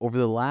Over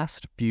the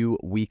last few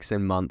weeks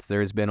and months,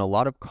 there's been a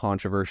lot of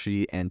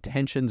controversy and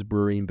tensions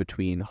brewing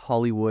between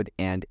Hollywood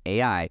and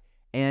AI.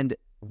 And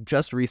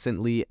just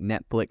recently,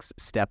 Netflix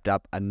stepped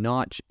up a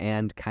notch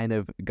and kind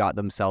of got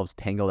themselves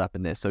tangled up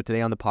in this. So today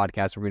on the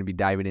podcast, we're going to be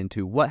diving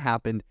into what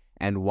happened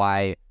and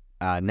why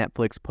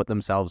Netflix put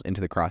themselves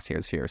into the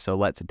crosshairs here. So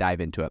let's dive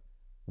into it.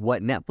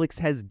 What Netflix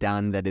has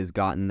done that has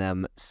gotten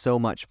them so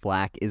much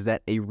flack is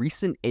that a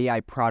recent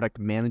AI product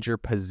manager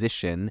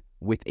position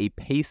with a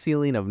pay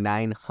ceiling of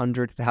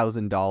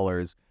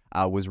 $900,000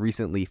 was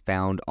recently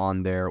found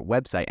on their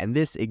website. And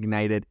this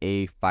ignited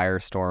a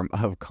firestorm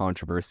of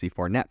controversy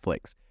for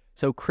Netflix.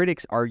 So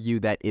critics argue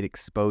that it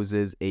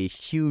exposes a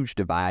huge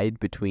divide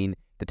between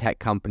the tech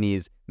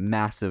company's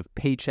massive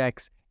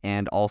paychecks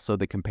and also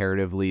the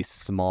comparatively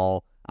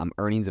small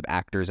earnings of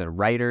actors and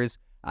writers.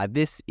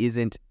 This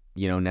isn't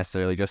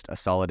necessarily just a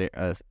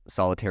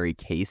solitary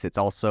case. It's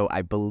also,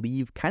 I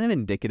believe, kind of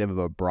indicative of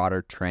a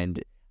broader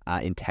trend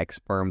in tech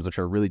firms, which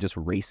are really just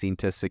racing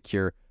to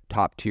secure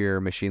top-tier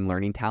machine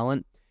learning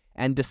talent.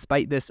 And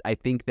despite this, I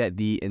think that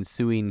the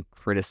ensuing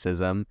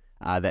criticism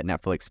that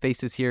Netflix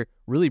faces here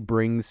really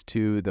brings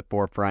to the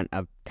forefront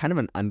of kind of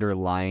an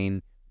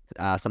underlying,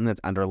 something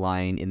that's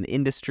underlying in the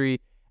industry,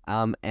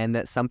 and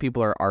that some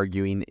people are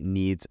arguing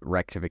needs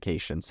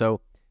rectification. So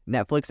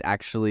Netflix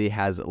actually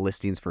has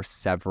listings for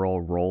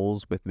several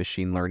roles with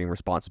machine learning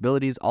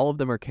responsibilities. All of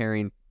them are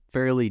carrying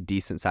fairly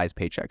decent-sized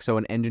paychecks. So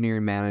an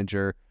engineering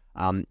manager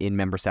in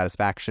member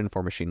satisfaction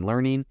for machine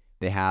learning.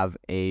 They have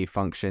a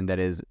function that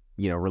is,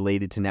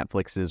 related to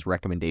Netflix's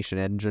recommendation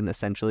engine,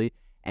 essentially.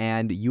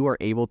 And you are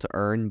able to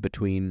earn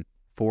between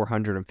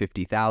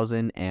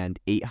 $450,000 and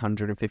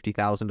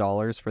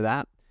 $850,000 for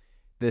that.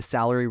 The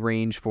salary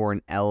range for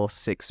an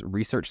L6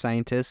 research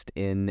scientist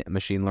in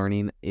machine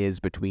learning is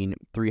between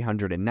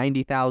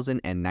 $390,000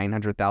 and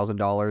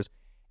 $900,000.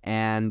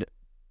 And,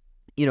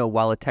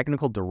 while a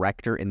technical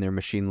director in their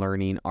machine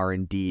learning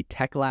R&D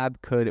tech lab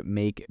could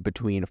make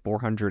between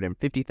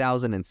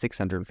 $450,000 and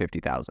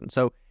 $650,000.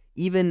 So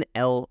even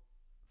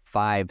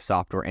L5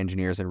 software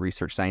engineers and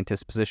research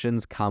scientist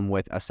positions come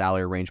with a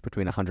salary range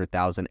between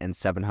 $100,000 and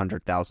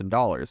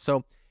 $700,000.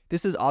 So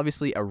this is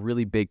obviously a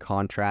really big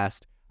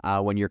contrast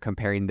when you're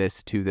comparing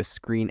this to the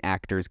Screen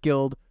Actors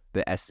Guild,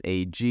 the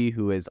SAG,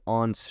 who is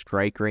on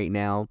strike right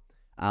now.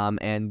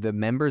 And the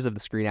members of the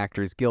Screen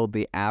Actors Guild,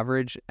 they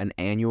average an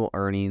annual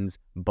earnings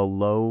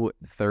below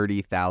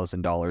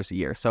 $30,000 a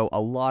year. So a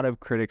lot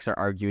of critics are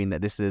arguing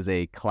that this is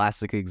a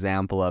classic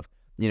example of,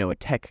 a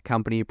tech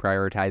company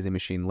prioritizing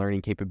machine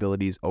learning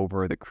capabilities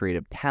over the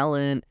creative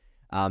talent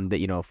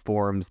that,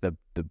 forms the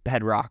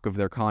bedrock of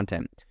their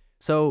content.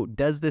 So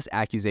does this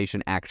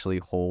accusation actually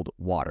hold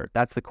water?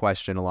 That's the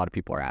question a lot of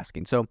people are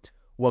asking. So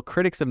while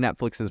critics of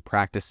Netflix's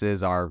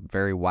practices are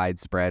very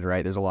widespread,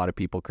 right? There's a lot of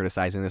people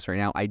criticizing this right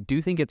now. I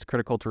do think it's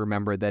critical to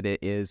remember that it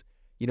is,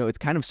 it's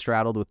kind of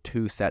straddled with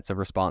two sets of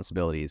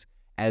responsibilities.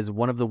 As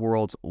one of the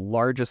world's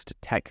largest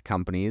tech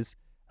companies,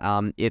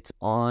 it's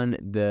on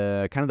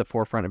the kind of the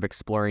forefront of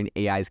exploring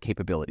AI's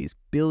capabilities.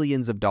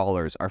 Billions of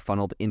dollars are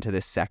funneled into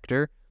this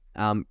sector,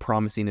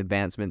 promising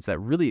advancements that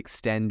really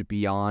extend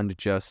beyond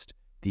just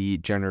the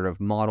generative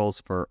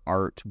models for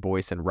art,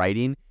 voice, and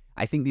writing.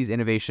 I think these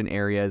innovation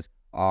areas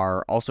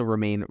also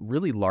remain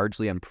really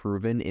largely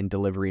unproven in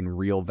delivering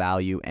real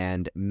value,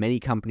 and many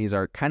companies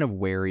are kind of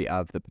wary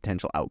of the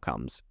potential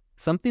outcomes.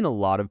 Something a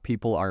lot of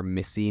people are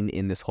missing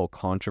in this whole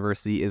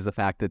controversy is the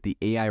fact that the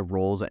AI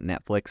roles at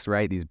Netflix,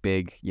 right, these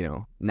big,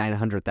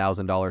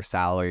 $900,000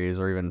 salaries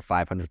or even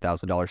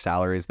 $500,000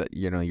 salaries that,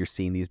 you're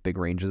seeing these big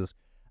ranges,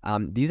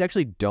 these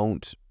actually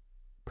don't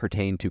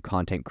pertain to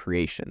content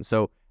creation.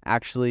 So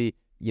actually,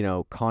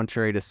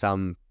 contrary to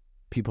some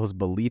people's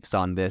beliefs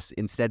on this,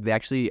 instead they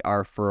actually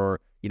are for,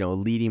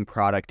 leading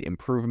product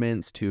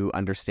improvements to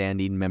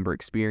understanding member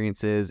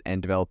experiences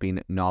and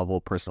developing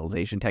novel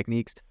personalization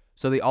techniques.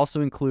 So they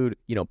also include,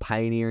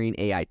 pioneering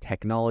AI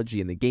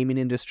technology in the gaming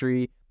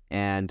industry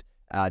and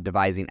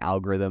devising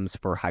algorithms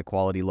for high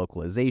quality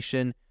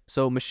localization.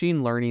 So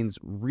machine learning's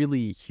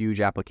really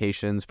huge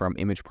applications from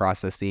image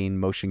processing,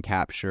 motion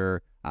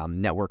capture,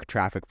 network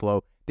traffic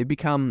flow. They've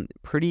become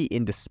pretty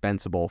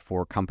indispensable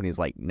for companies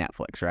like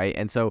Netflix, right?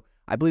 And so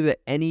I believe that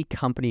any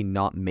company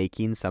not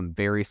making some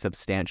very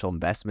substantial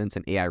investments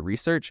in AI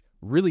research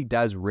really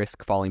does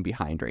risk falling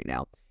behind right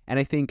now. And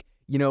I think,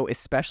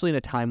 especially in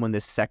a time when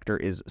this sector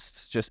is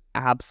just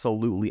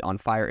absolutely on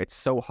fire, it's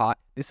so hot.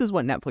 This is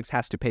what Netflix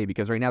has to pay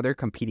because right now they're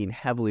competing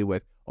heavily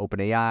with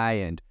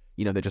OpenAI and,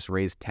 they just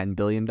raised $10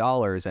 billion.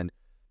 And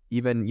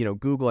even,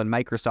 Google and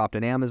Microsoft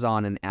and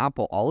Amazon and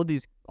Apple, all of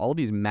these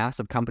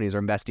massive companies are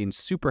investing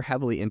super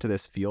heavily into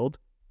this field.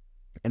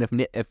 And if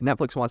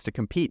Netflix wants to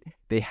compete,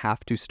 they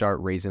have to start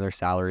raising their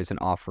salaries and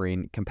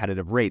offering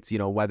competitive rates,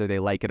 whether they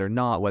like it or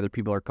not, whether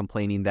people are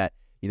complaining that,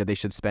 they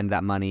should spend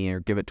that money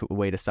or give it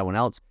away to someone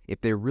else. If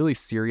they're really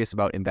serious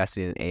about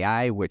investing in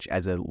AI, which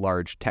as a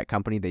large tech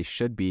company, they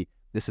should be,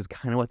 this is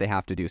kind of what they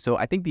have to do. So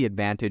I think the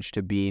advantage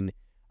to being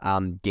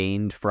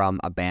gained from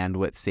a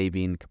bandwidth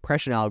saving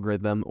compression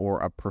algorithm or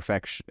a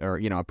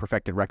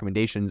perfected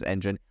recommendations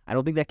engine, I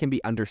don't think that can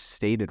be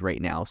understated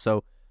right now.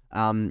 So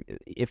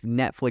if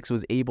Netflix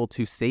was able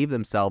to save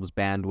themselves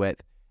bandwidth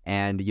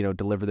and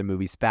deliver the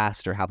movies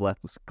faster, have less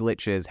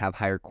glitches, have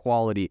higher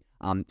quality,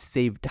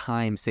 save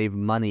time, save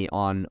money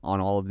on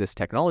all of this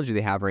technology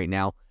they have right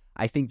now,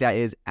 I think that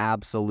is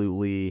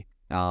absolutely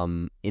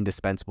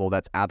indispensable.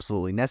 That's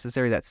absolutely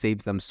necessary. That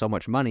saves them so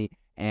much money,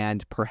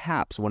 and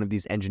perhaps one of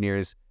these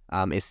engineers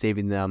is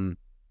saving them,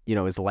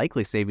 is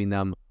likely saving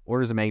them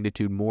orders of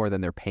magnitude more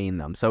than they're paying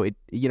them. So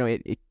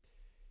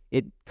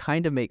it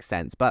kind of makes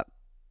sense, but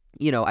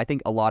I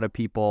think a lot of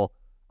people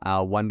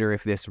wonder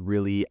if this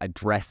really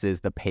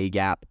addresses the pay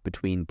gap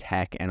between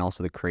tech and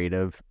also the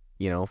creative,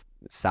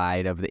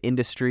 side of the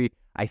industry.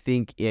 I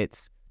think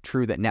it's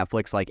true that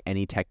Netflix, like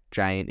any tech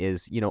giant,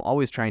 is,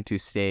 always trying to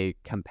stay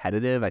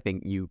competitive. I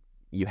think you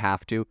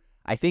have to.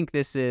 I think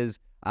this is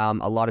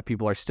a lot of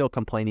people are still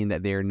complaining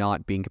that they're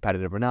not being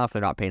competitive enough.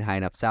 They're not paying high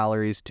enough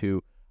salaries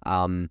to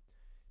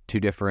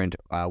different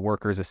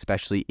workers,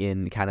 especially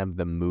in kind of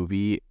the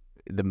movie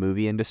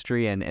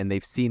industry, and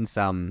they've seen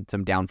some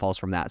downfalls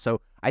from that.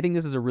 So I think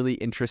this is a really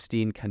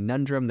interesting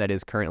conundrum that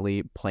is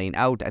currently playing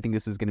out. I think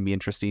this is going to be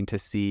interesting to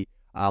see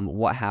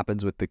what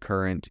happens with the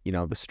current,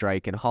 the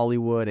strike in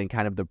Hollywood and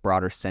kind of the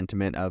broader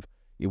sentiment of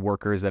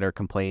workers that are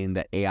complaining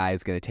that AI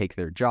is going to take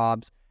their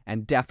jobs.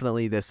 And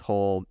definitely this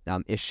whole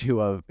issue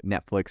of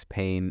Netflix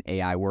paying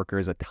AI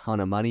workers a ton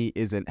of money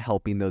isn't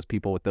helping those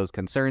people with those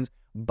concerns.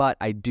 But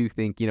I do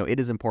think, it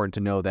is important to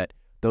know that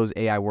those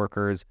AI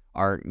workers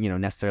aren't,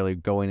 necessarily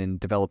going and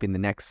developing the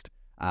next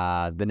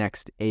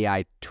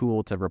AI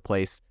tool to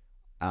replace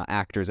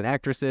actors and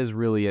actresses.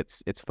 Really,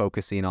 it's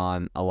focusing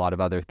on a lot of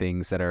other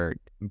things that are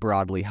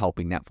broadly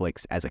helping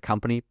Netflix as a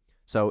company.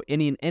 So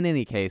in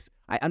any case,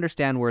 I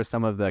understand where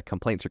some of the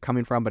complaints are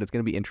coming from, but it's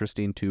going to be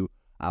interesting to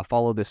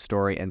follow this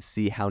story and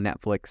see how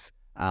Netflix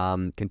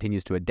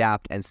continues to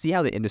adapt and see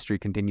how the industry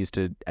continues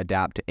to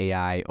adapt to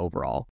AI overall.